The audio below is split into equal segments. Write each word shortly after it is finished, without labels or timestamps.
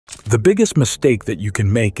The biggest mistake that you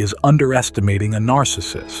can make is underestimating a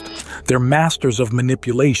narcissist. They're masters of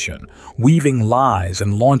manipulation, weaving lies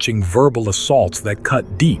and launching verbal assaults that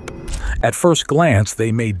cut deep. At first glance,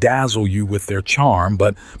 they may dazzle you with their charm,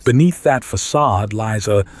 but beneath that facade lies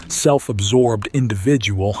a self-absorbed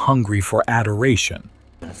individual hungry for adoration.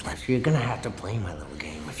 You're gonna have to play my little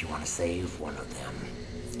game if you want to save one of them.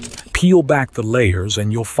 Peel back the layers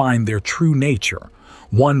and you'll find their true nature.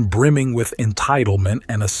 One brimming with entitlement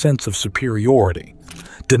and a sense of superiority.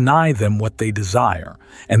 Deny them what they desire,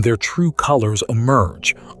 and their true colors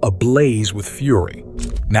emerge, ablaze with fury.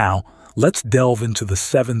 Now, let's delve into the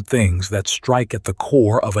 7 things that strike at the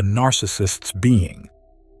core of a narcissist's being.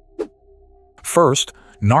 First,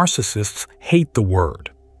 narcissists hate the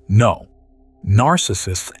word no.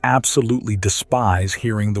 Narcissists absolutely despise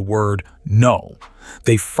hearing the word no.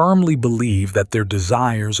 They firmly believe that their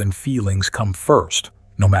desires and feelings come first,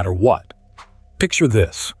 no matter what. Picture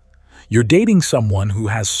this. You're dating someone who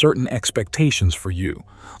has certain expectations for you,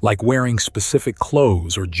 like wearing specific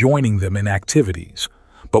clothes or joining them in activities.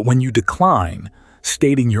 But when you decline,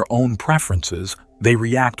 stating your own preferences, they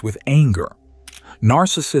react with anger.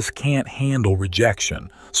 Narcissists can't handle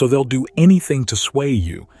rejection, so they'll do anything to sway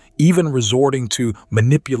you, even resorting to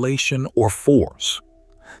manipulation or force.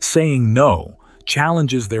 Saying no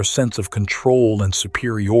challenges their sense of control and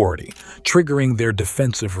superiority, triggering their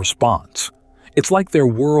defensive response. It's like their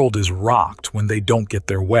world is rocked when they don't get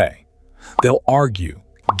their way. They'll argue,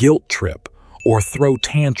 guilt trip, or throw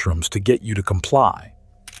tantrums to get you to comply.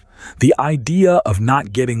 The idea of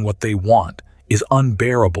not getting what they want is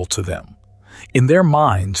unbearable to them. In their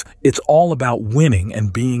minds, it's all about winning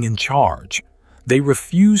and being in charge. They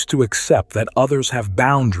refuse to accept that others have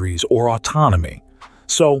boundaries or autonomy.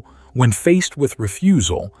 So, when faced with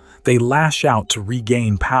refusal, they lash out to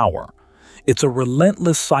regain power. It's a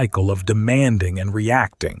relentless cycle of demanding and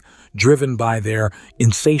reacting, driven by their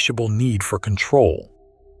insatiable need for control.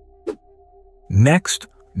 Next,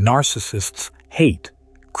 narcissists hate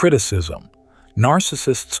criticism.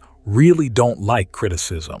 Narcissists really don't like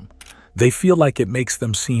criticism. They feel like it makes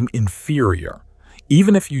them seem inferior.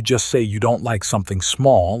 Even if you just say you don't like something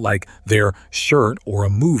small, like their shirt or a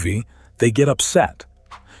movie, they get upset.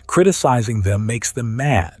 Criticizing them makes them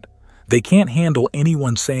mad. They can't handle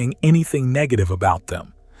anyone saying anything negative about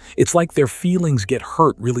them. It's like their feelings get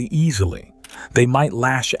hurt really easily. They might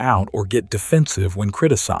lash out or get defensive when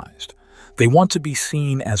criticized. They want to be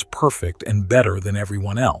seen as perfect and better than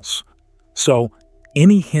everyone else. So,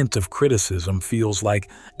 any hint of criticism feels like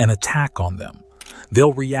an attack on them.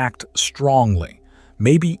 They'll react strongly,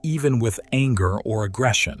 maybe even with anger or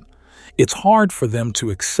aggression. It's hard for them to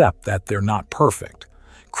accept that they're not perfect.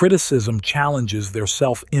 Criticism challenges their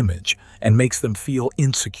self-image and makes them feel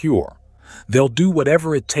insecure. They'll do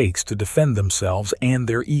whatever it takes to defend themselves and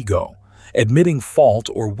their ego. Admitting fault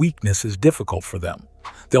or weakness is difficult for them.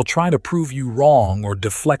 They'll try to prove you wrong or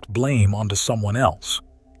deflect blame onto someone else.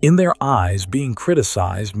 In their eyes, being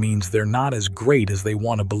criticized means they're not as great as they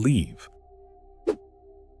want to believe.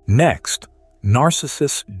 Next,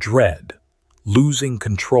 narcissists dread losing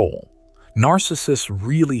control. Narcissists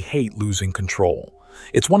really hate losing control.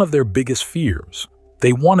 It's one of their biggest fears.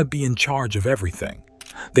 They want to be in charge of everything.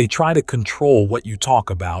 They try to control what you talk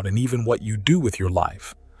about and even what you do with your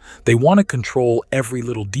life. They want to control every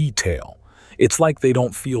little detail. It's like they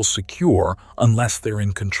don't feel secure unless they're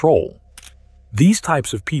in control. These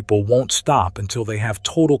types of people won't stop until they have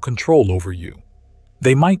total control over you.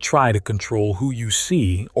 They might try to control who you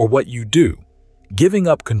see or what you do. Giving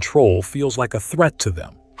up control feels like a threat to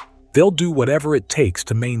them. They'll do whatever it takes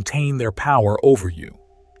to maintain their power over you.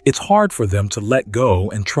 It's hard for them to let go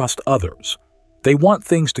and trust others. They want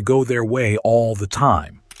things to go their way all the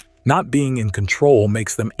time. Not being in control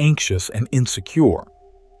makes them anxious and insecure.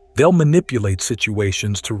 They'll manipulate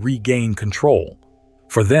situations to regain control.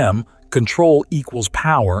 For them, control equals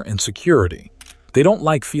power and security. They don't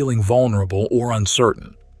like feeling vulnerable or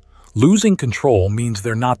uncertain. Losing control means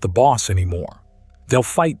they're not the boss anymore. They'll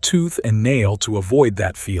fight tooth and nail to avoid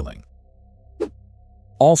that feeling.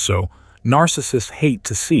 Also, narcissists hate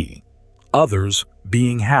to see others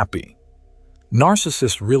being happy.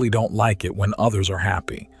 Narcissists really don't like it when others are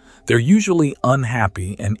happy. They're usually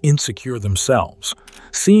unhappy and insecure themselves.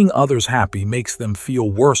 Seeing others happy makes them feel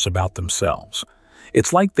worse about themselves.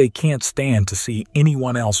 It's like they can't stand to see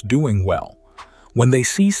anyone else doing well. When they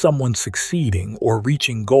see someone succeeding or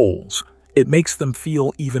reaching goals, it makes them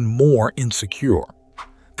feel even more insecure.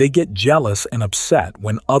 They get jealous and upset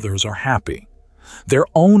when others are happy. Their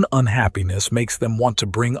own unhappiness makes them want to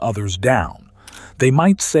bring others down. They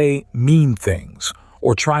might say mean things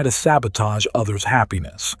or try to sabotage others'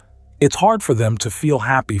 happiness. It's hard for them to feel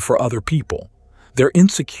happy for other people. Their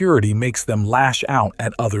insecurity makes them lash out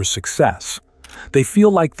at others' success. They feel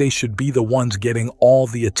like they should be the ones getting all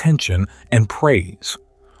the attention and praise.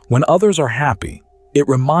 When others are happy, it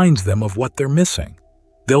reminds them of what they're missing.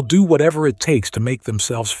 They'll do whatever it takes to make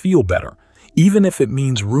themselves feel better, even if it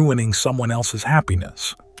means ruining someone else's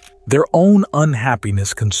happiness. Their own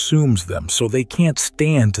unhappiness consumes them, so they can't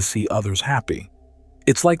stand to see others happy.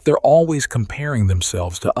 It's like they're always comparing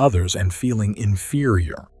themselves to others and feeling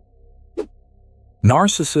inferior.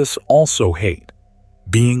 Narcissists also hate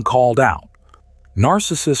being called out.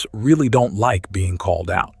 Narcissists really don't like being called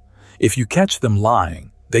out. If you catch them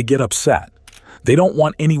lying, they get upset. They don't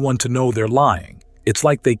want anyone to know they're lying. It's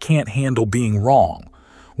like they can't handle being wrong.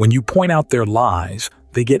 When you point out their lies,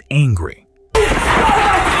 they get angry. You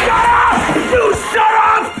shut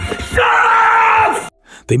up! Shut up!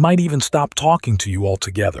 They might even stop talking to you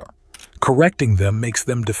altogether. Correcting them makes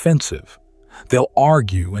them defensive. They'll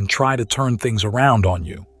argue and try to turn things around on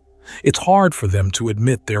you. It's hard for them to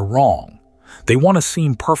admit they're wrong. They want to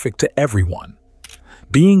seem perfect to everyone.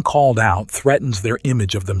 Being called out threatens their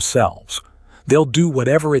image of themselves. They'll do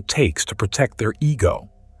whatever it takes to protect their ego.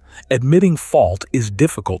 Admitting fault is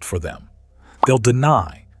difficult for them. They'll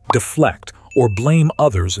deny, deflect, or blame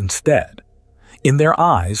others instead. In their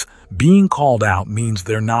eyes, being called out means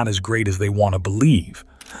they're not as great as they want to believe.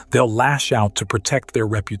 They'll lash out to protect their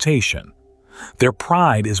reputation. Their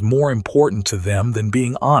pride is more important to them than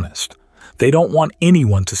being honest. They don't want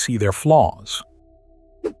anyone to see their flaws.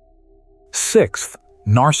 Sixth,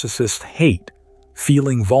 narcissists hate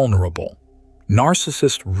feeling vulnerable.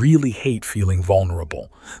 Narcissists really hate feeling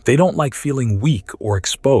vulnerable. They don't like feeling weak or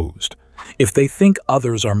exposed. If they think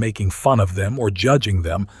others are making fun of them or judging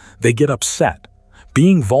them, they get upset.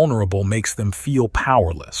 Being vulnerable makes them feel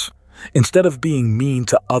powerless. Instead of being mean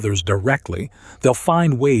to others directly, they'll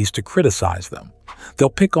find ways to criticize them. They'll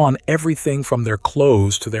pick on everything from their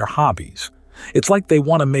clothes to their hobbies. It's like they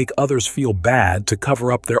want to make others feel bad to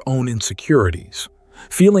cover up their own insecurities.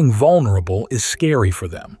 Feeling vulnerable is scary for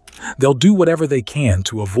them. They'll do whatever they can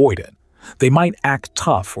to avoid it. They might act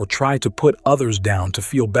tough or try to put others down to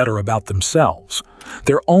feel better about themselves.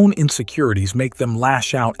 Their own insecurities make them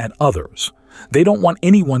lash out at others. They don't want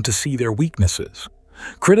anyone to see their weaknesses.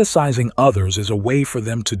 Criticizing others is a way for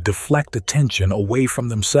them to deflect attention away from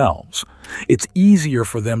themselves. It's easier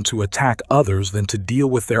for them to attack others than to deal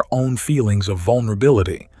with their own feelings of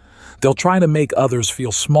vulnerability. They'll try to make others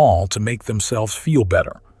feel small to make themselves feel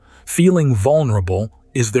better. Feeling vulnerable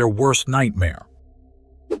is their worst nightmare.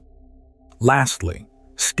 Lastly,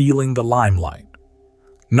 stealing the limelight.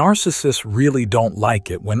 Narcissists really don't like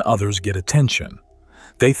it when others get attention.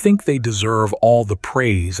 They think they deserve all the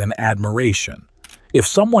praise and admiration. If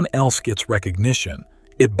someone else gets recognition,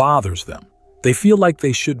 it bothers them. They feel like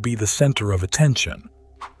they should be the center of attention.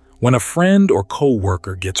 When a friend or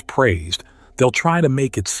co-worker gets praised, they'll try to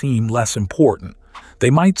make it seem less important.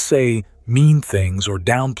 They might say mean things or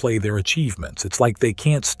downplay their achievements. It's like they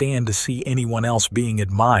can't stand to see anyone else being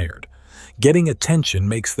admired. Getting attention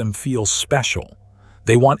makes them feel special.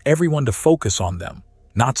 They want everyone to focus on them,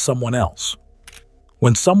 not someone else.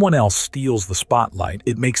 When someone else steals the spotlight,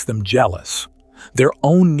 it makes them jealous. Their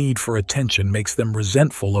own need for attention makes them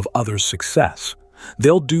resentful of others' success.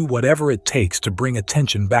 They'll do whatever it takes to bring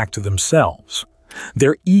attention back to themselves.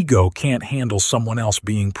 Their ego can't handle someone else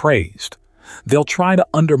being praised. They'll try to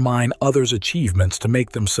undermine others' achievements to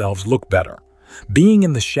make themselves look better. Being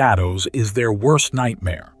in the shadows is their worst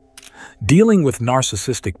nightmare. Dealing with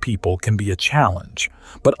narcissistic people can be a challenge,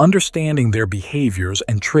 but understanding their behaviors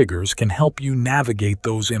and triggers can help you navigate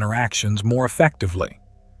those interactions more effectively.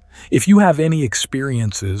 If you have any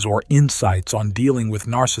experiences or insights on dealing with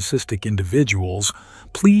narcissistic individuals,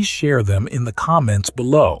 please share them in the comments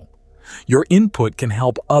below. Your input can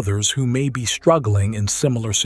help others who may be struggling in similar situations.